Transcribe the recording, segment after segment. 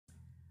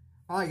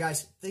All right,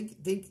 guys.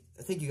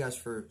 Thank you guys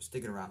for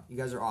sticking around. You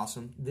guys are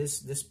awesome.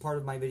 This part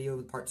of my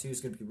video, part 2,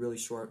 is going to be really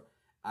short.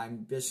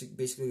 I'm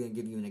basically going to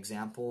give you an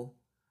example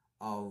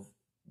of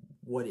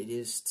what it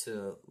is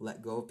to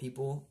let go of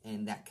people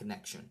and that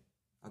connection.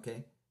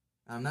 Okay?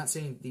 I'm not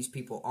saying these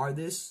people are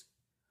this,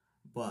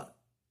 but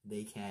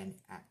they can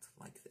act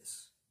like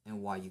this,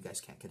 and why you guys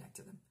can't connect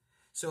to them.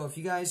 So if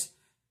you guys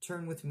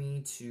turn with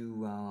me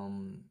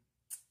to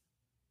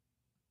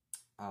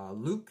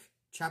Luke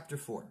chapter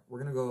 4. We're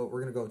gonna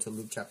go to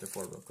Luke chapter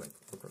 4 real quick.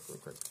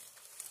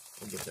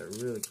 We'll get there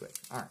really quick.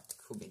 Alright,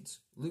 cool beans.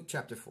 Luke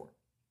chapter 4.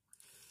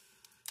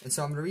 And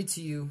so I'm gonna read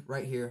to you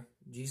right here.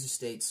 Jesus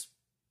states,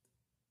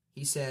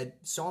 he said,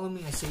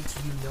 "Solemnly I say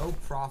to you, no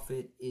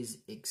prophet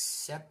is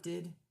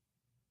accepted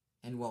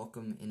and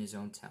welcome in his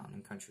own town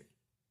and country."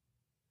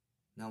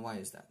 Now why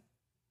is that?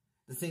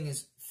 The thing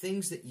is,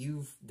 things that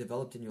you've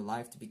developed in your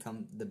life to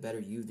become the better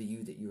you, the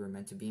you that you were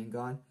meant to be in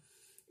God,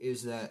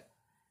 is that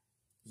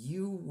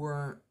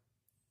you're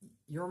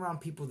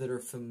around people that are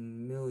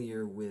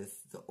familiar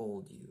with the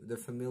old you. They're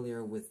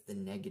familiar with the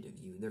negative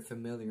you. They're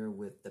familiar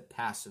with the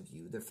passive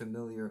you. They're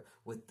familiar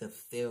with the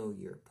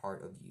failure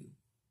part of you.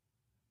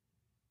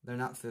 They're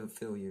not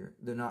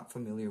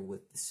familiar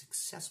with the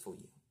successful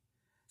you.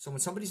 So when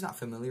somebody's not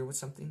familiar with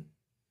something,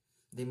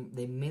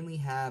 they mainly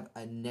have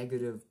a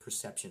negative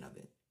perception of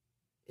it.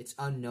 It's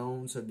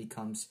unknown, so it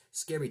becomes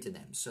scary to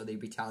them. So they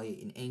retaliate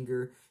in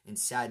anger, in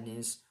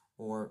sadness,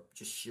 or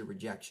just sheer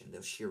rejection.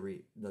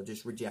 They'll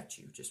just reject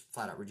you, just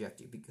flat out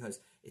reject you, because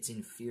it's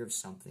in fear of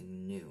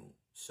something new.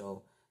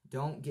 So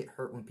don't get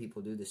hurt when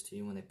people do this to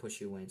you, when they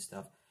push you away and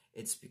stuff.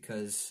 It's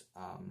because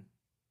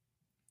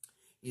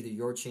either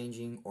you're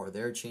changing or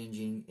they're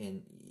changing,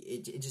 and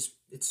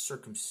it's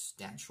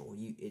circumstantial.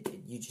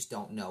 You just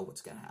don't know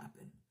what's gonna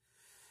happen.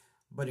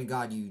 But in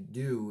God you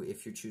do,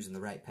 if you're choosing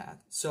the right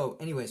path. So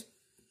anyways,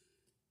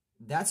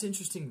 that's an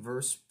interesting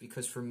verse,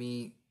 because for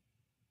me,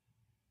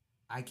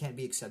 I can't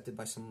be accepted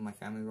by some of my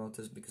family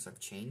relatives because I've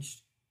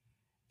changed,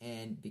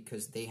 and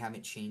because they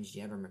haven't changed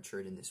yet or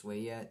matured in this way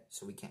yet,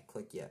 so we can't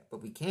click yet.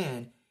 But we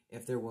can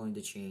if they're willing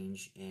to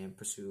change and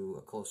pursue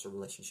a closer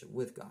relationship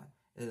with God.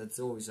 And that's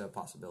always a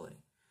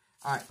possibility.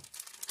 All right,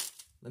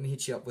 let me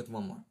hit you up with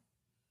one more.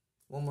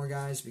 One more,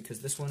 guys,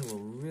 because this one will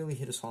really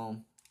hit us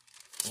home,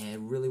 and it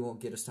really won't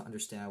get us to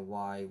understand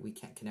why we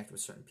can't connect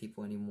with certain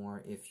people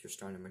anymore if you're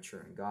starting to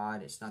mature in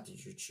God. It's not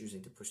that you're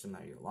choosing to push them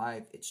out of your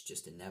life. It's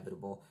just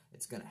inevitable.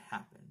 It's going to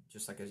happen.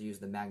 Just like I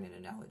used the magnet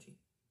analogy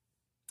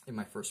in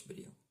my first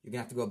video. You're going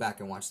to have to go back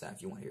and watch that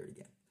if you want to hear it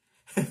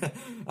again.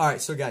 All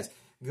right, so guys,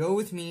 go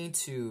with me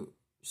to,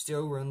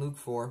 still we're in Luke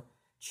 4,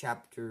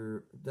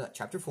 chapter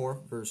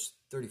 4, verse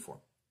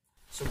 34.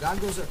 So God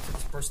goes up to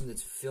this person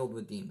that's filled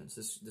with demons.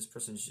 This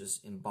person's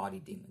just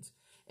embodied demons.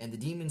 And the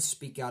demons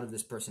speak out of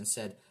this person and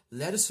said,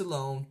 "Let us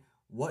alone.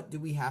 What do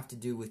we have to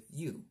do with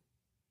you?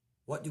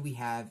 What do we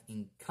have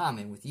in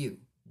common with you,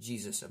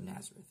 Jesus of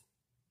Nazareth?"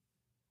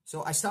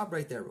 So I stopped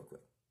right there real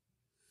quick.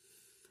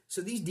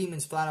 So these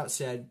demons flat out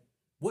said,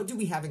 "What do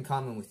we have in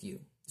common with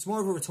you?" It's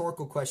more of a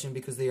rhetorical question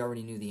because they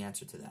already knew the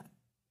answer to that.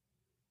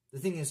 The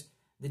thing is,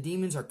 the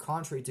demons are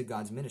contrary to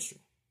God's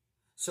ministry.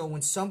 So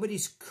when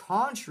somebody's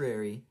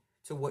contrary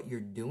to what you're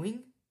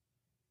doing,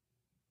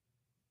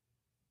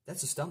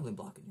 that's a stumbling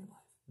block in your life.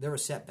 They're a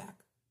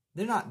setback.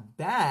 They're not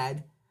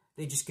bad.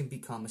 They just can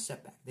become a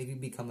setback. They can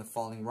become a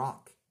falling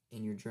rock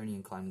in your journey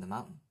in climbing the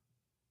mountain,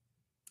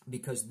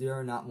 because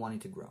they're not wanting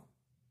to grow.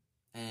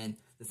 And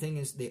the thing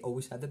is, they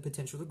always have the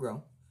potential to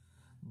grow,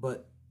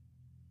 but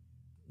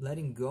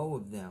letting go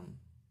of them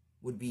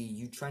would be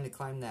you trying to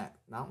climb that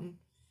mountain,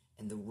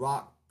 and the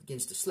rock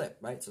begins to slip,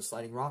 right? It's a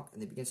sliding rock,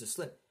 and it begins to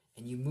slip.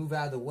 And you move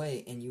out of the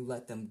way, and you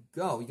let them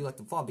go. You let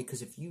them fall,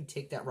 because if you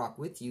take that rock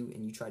with you,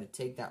 and you try to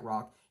take that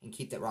rock and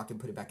keep that rock and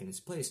put it back in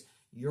its place,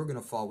 you're going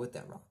to fall with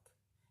that rock.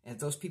 And if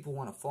those people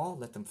want to fall,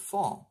 let them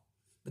fall.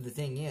 But the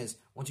thing is,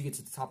 once you get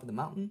to the top of the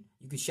mountain,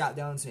 you can shout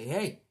down and say,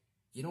 "Hey,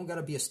 you don't got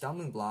to be a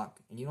stumbling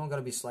block, and you don't got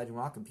to be a sliding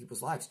rock in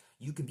people's lives.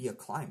 You can be a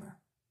climber.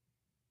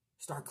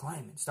 Start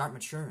climbing. Start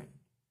maturing."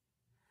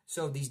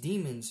 So these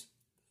demons,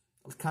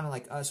 kind of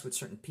like us with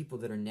certain people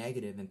that are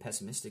negative and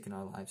pessimistic in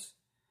our lives,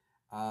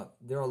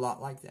 they're a lot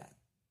like that.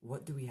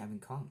 What do we have in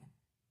common?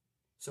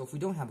 So if we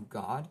don't have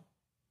God,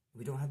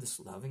 we don't have this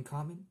love in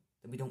common,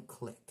 then we don't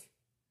click.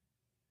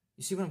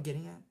 You see what I'm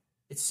getting at?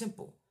 It's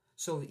simple.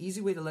 So the easy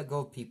way to let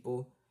go of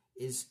people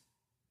is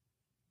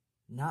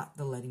not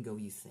the letting go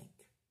you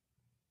think.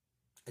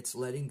 It's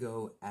letting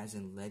go as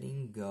in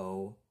letting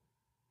go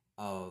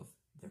of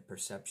their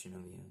perception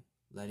of you.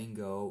 Letting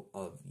go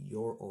of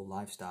your old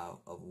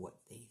lifestyle, of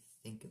what they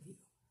think of you.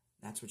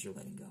 That's what you're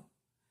letting go.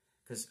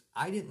 Because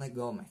I didn't let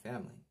go of my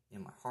family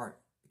in my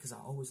heart, because I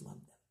always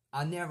loved them.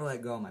 I never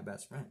let go of my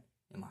best friend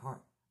in my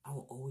heart. I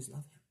will always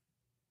love him.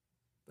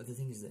 But the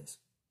thing is this.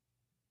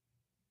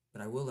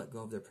 But I will let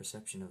go of their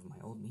perception of my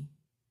old me.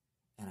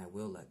 And I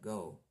will let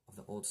go of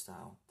the old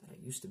style that I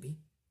used to be.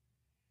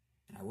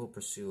 And I will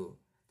pursue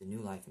the new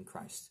life in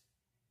Christ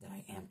that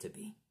I am to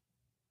be.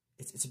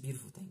 It's a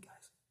beautiful thing,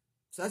 guys.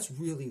 So that's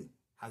really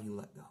how you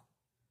let go.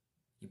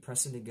 you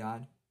press into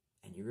God,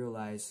 and you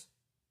realize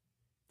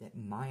that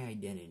my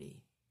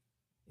identity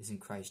is in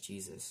Christ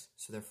Jesus.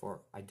 So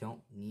therefore, I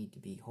don't need to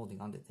be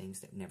holding on to things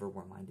that never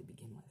were mine to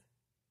begin with.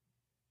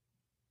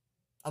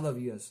 I love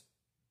you guys.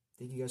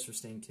 Thank you guys for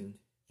staying tuned.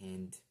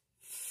 And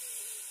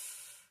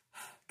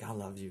God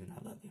loves you, and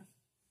I love you.